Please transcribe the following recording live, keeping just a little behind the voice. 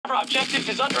our objective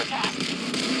is under attack.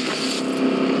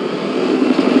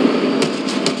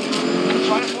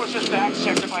 Try to force us back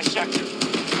sector by sector.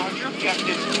 Guard your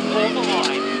objectives, hold the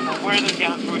line, or wear them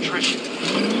down through attrition.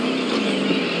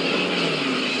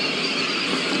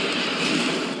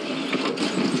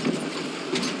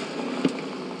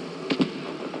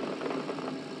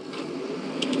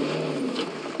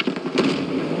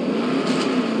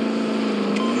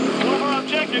 One of our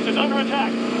objectives is under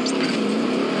attack.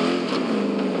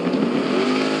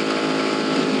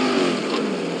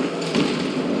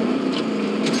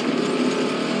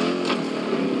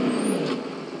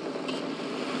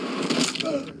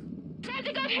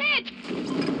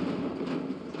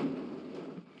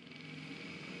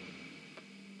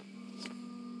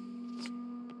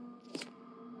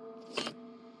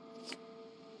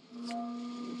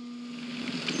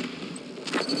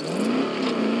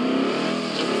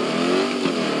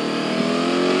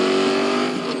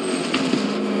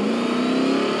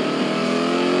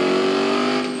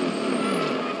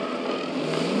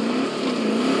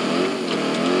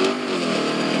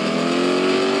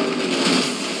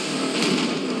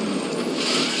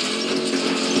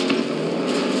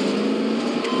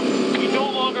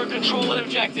 Control an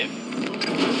objective.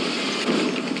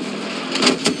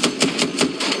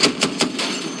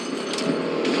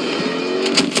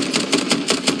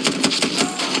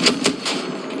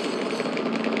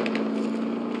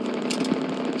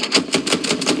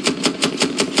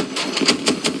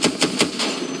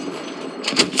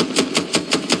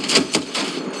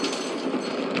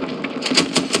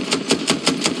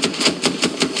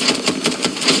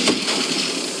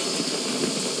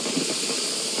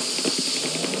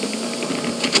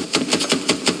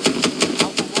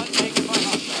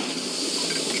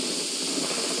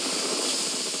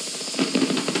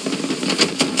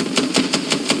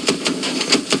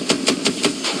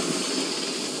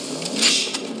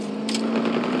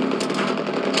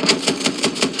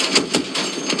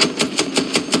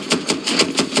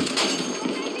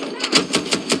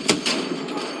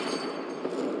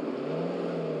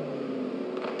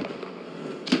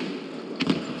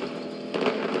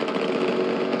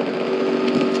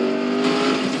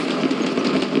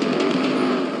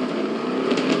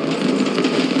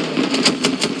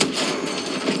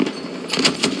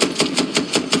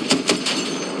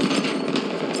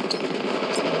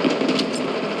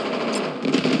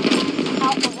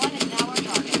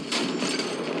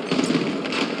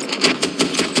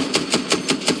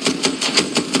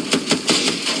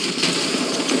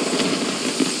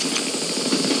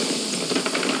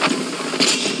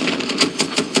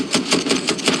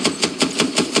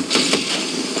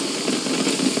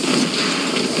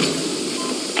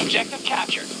 Objective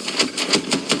captured.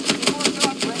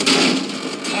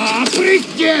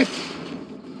 Прикет!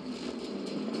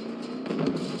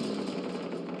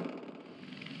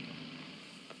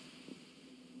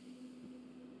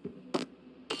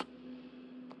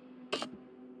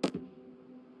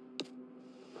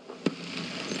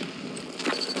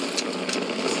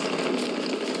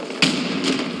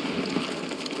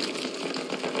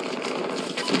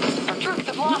 Our troops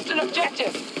have lost an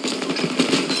objective.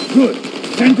 Good.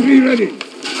 Sentry ready.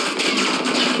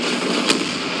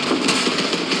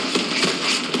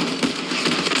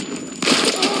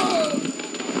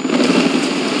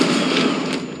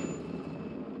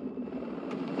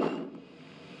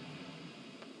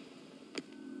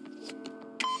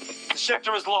 The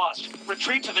sector is lost.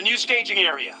 Retreat to the new staging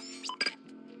area.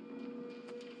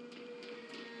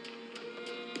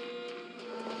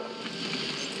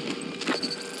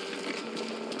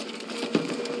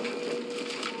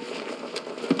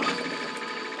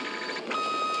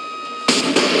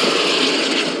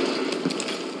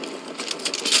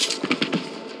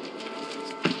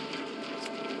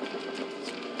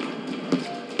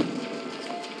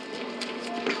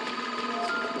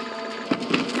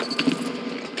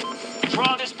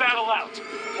 Draw this battle out.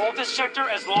 Hold this sector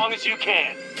as long as you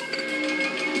can.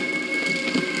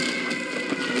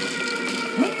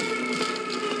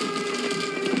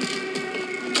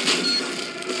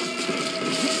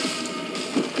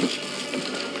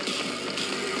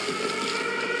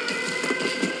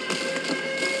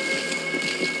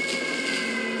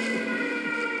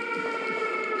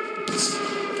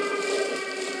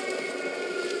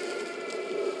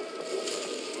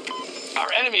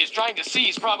 Our enemy is trying to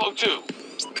seize Bravo 2.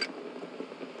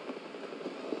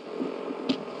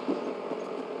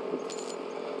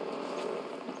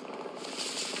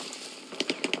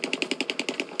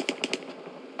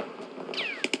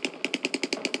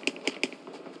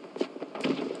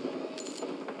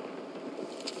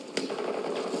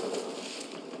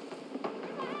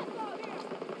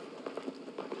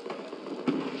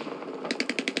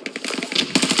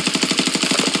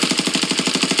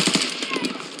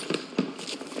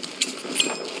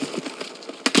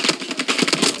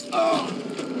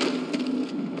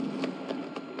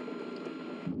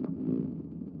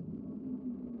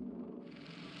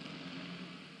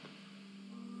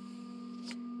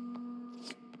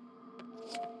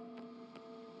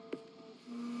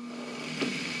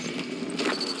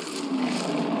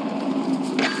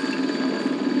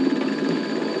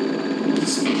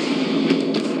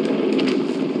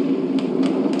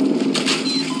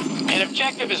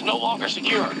 objective is no longer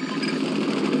secure.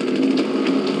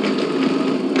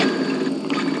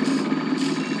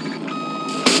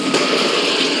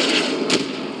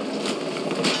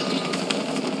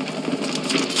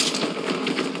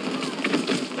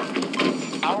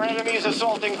 Our enemy is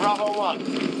assaulting Bravo 1.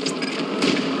 Taking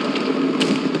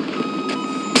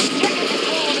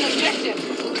control of an objective.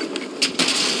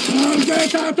 Now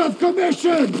get out of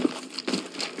commission!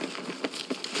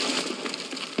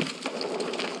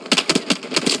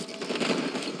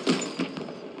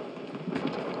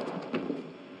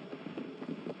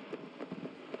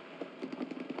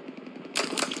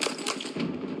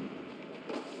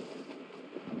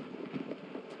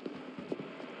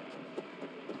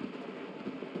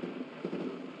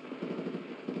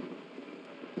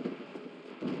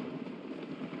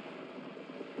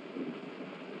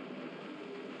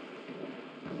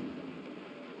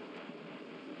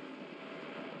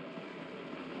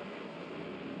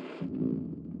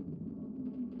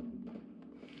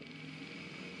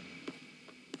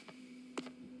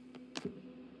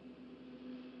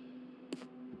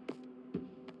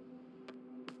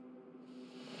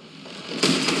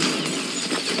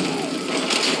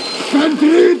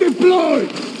 Sentry deployed!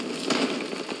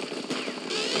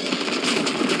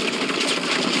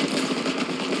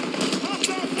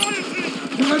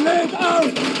 Grenade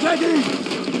out! Ready!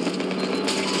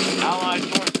 Allied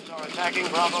forces are attacking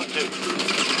Bravo 2.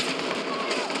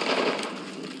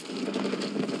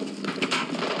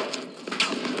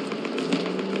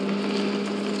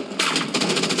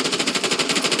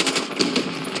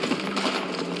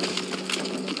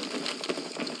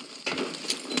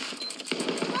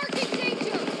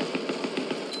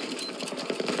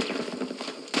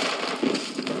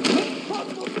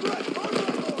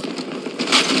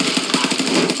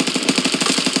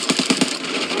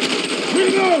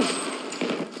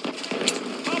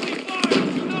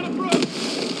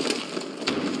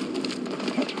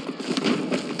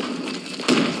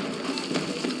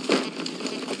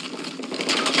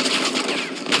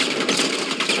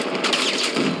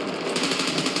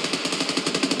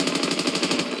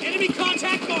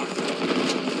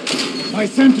 My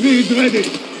sentry is ready.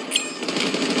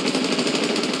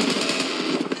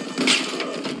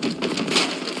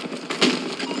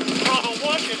 Bravo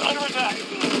 1 is under attack.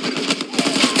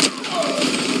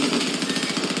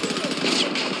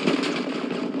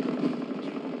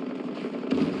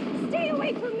 Stay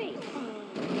away from me!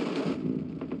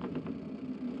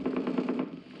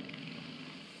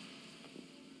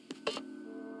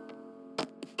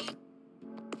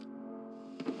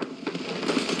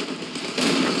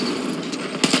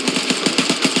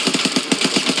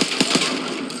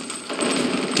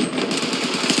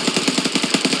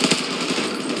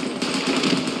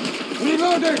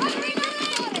 Reloading!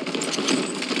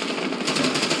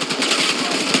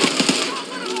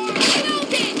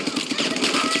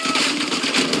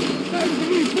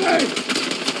 Sentry place!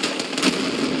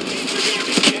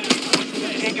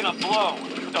 Taking a blow.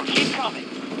 They'll keep coming.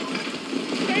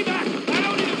 Stay back! I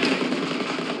don't need a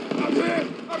minute! I'm here!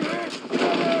 I'm here!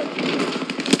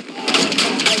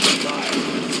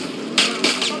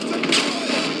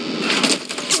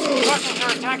 Russians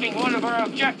are attacking one of our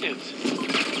objectives.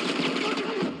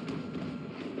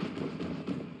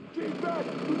 Keep back!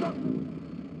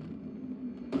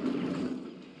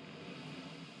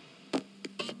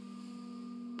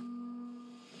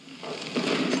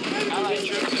 Allied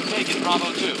troops have taken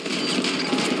Bravo 2.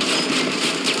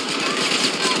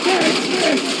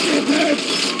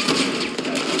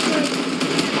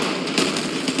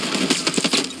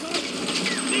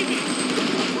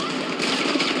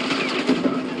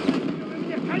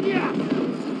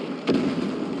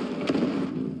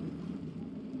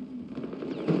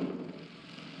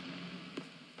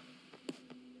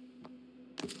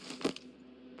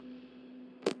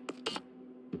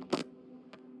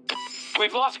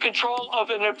 We've lost control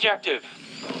of an objective.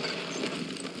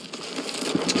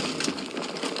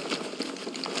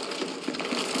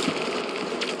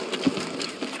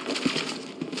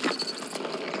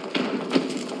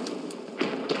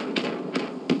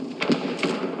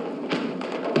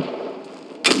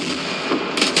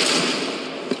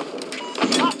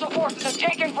 Hostile forces have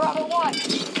taken Bravo 1.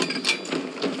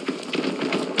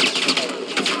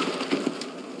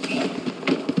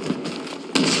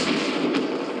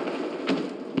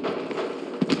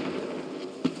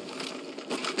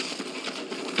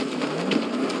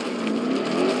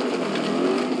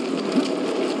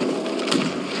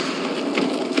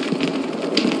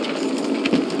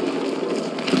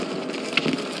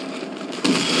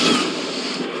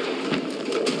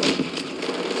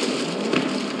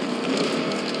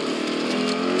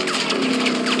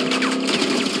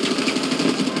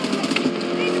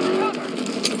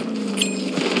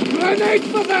 Wait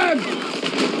for them!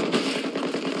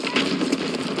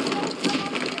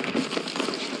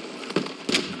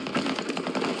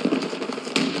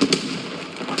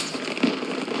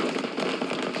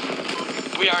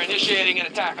 We are initiating an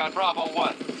attack on Bravo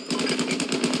 1.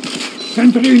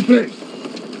 Sentry in place.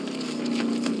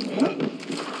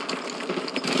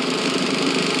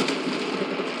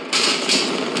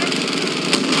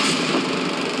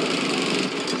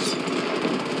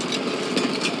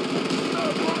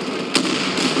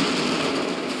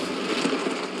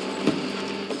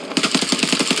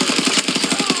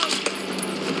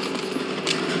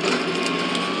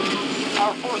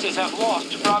 Our forces have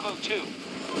lost Bravo 2.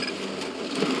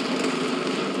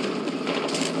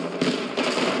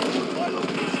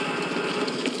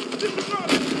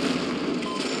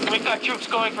 We've got troops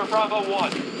going for Bravo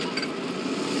 1.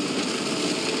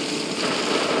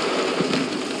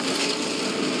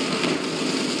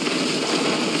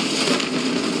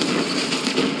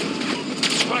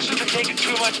 Russians have taken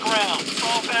too much ground.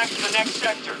 Fall back to the next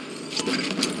sector.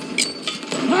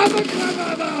 Have a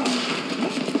granada!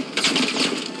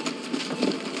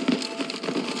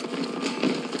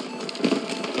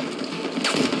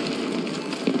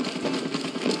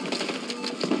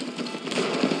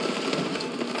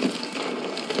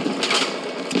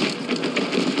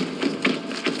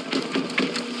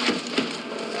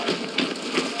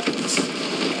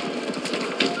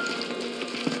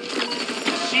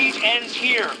 Ends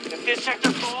here. If this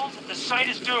sector falls, the site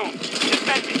is doomed.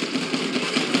 Defend it.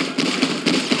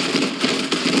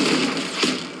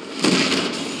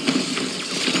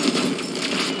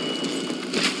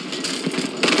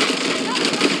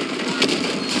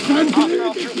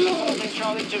 Hostile troops holding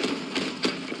Charlie 2.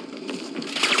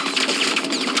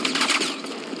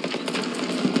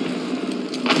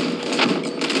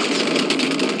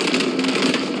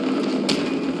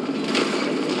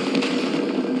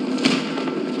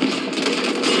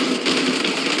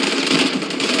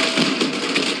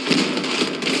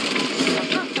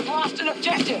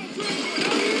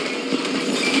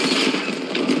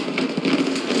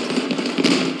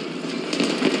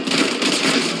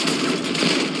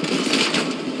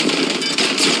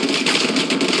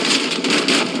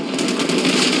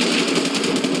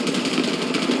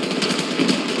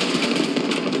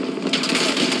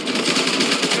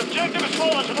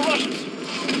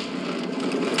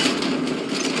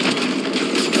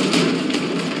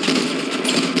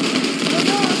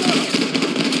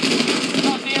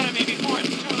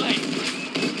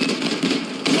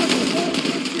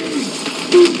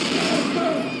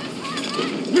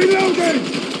 Reloading!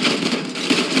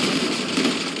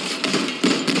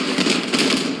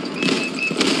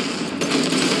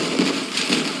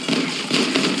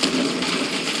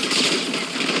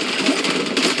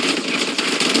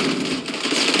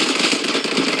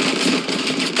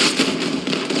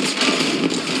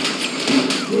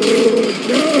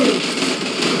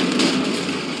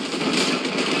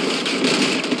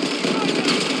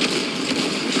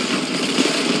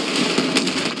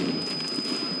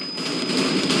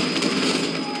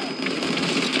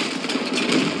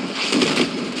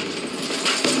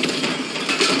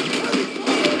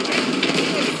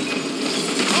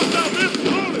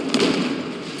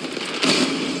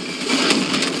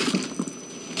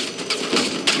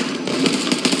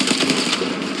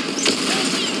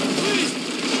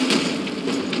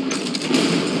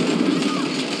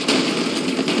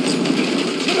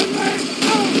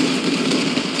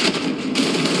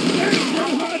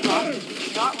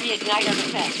 Reignite our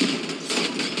defense.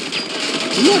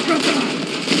 Look at that!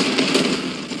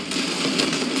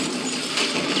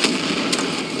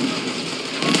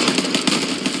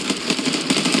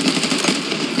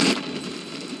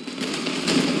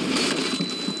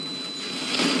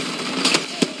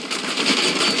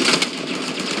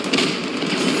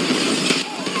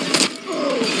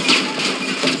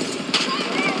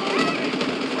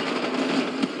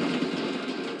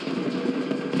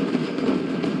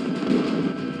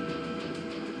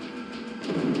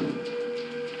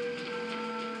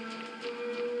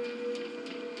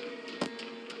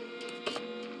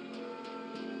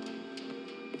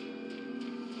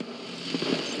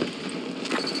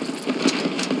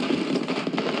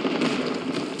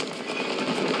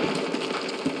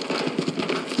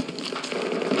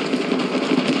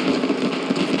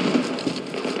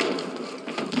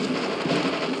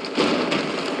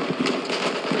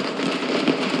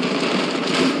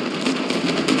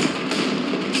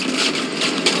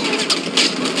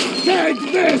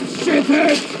 Take this,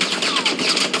 shithead!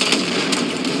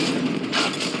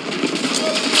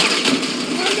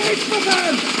 Grenade for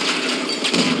them!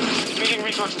 Depleting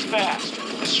resources fast.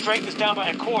 The strength is down by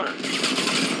a quarter.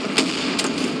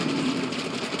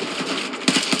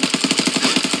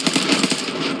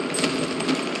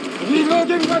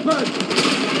 Reloading weapon!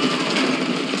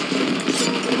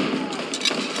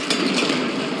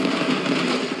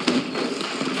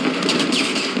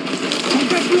 I'll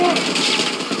get you up!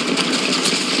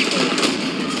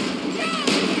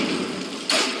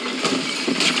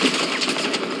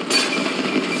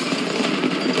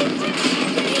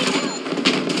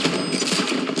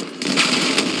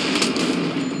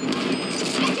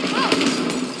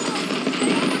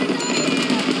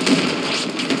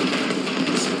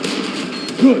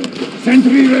 Good.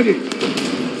 Sentry ready.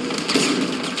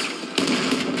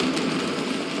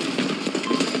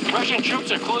 Russian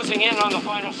troops are closing in on the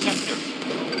final sector.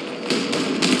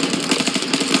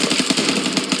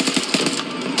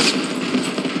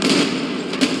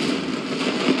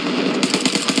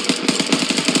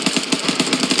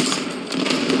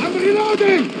 I'm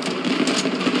reloading!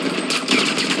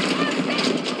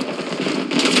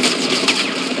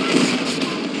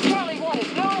 Charlie 1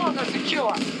 is no longer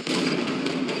secure.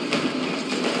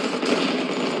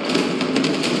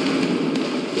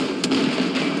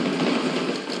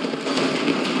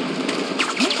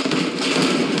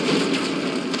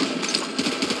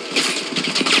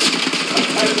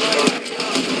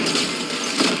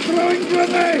 Throwing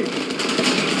grenade!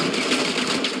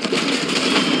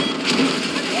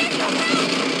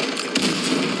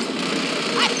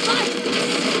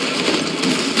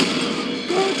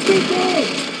 Go to go!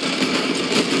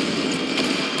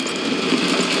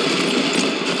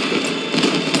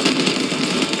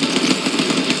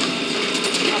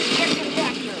 Objective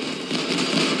captured.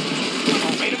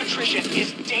 Our rate of attrition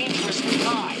is dangerously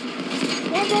high.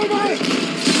 One moment!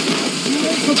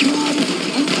 Create the plan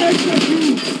and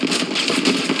execute!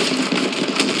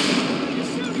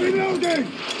 Reloading!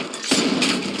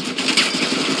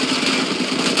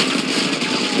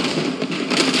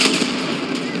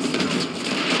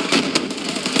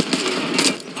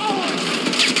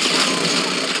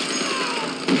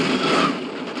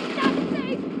 Not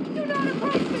safe! Do not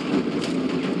approach me!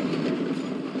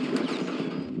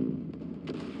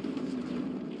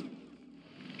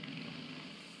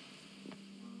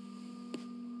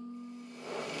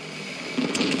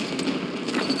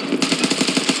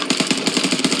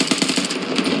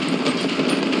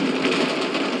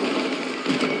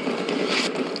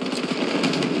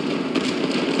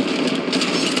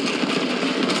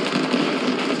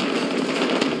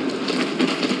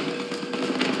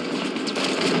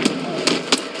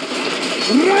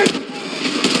 Right!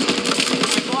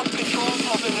 We've lost control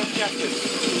of an objective.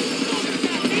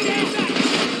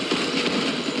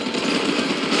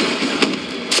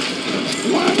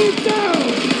 One is down!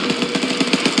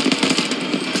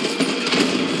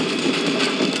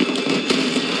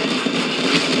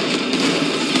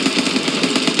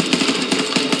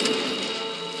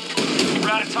 We're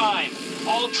out of time.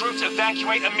 All troops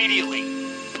evacuate immediately.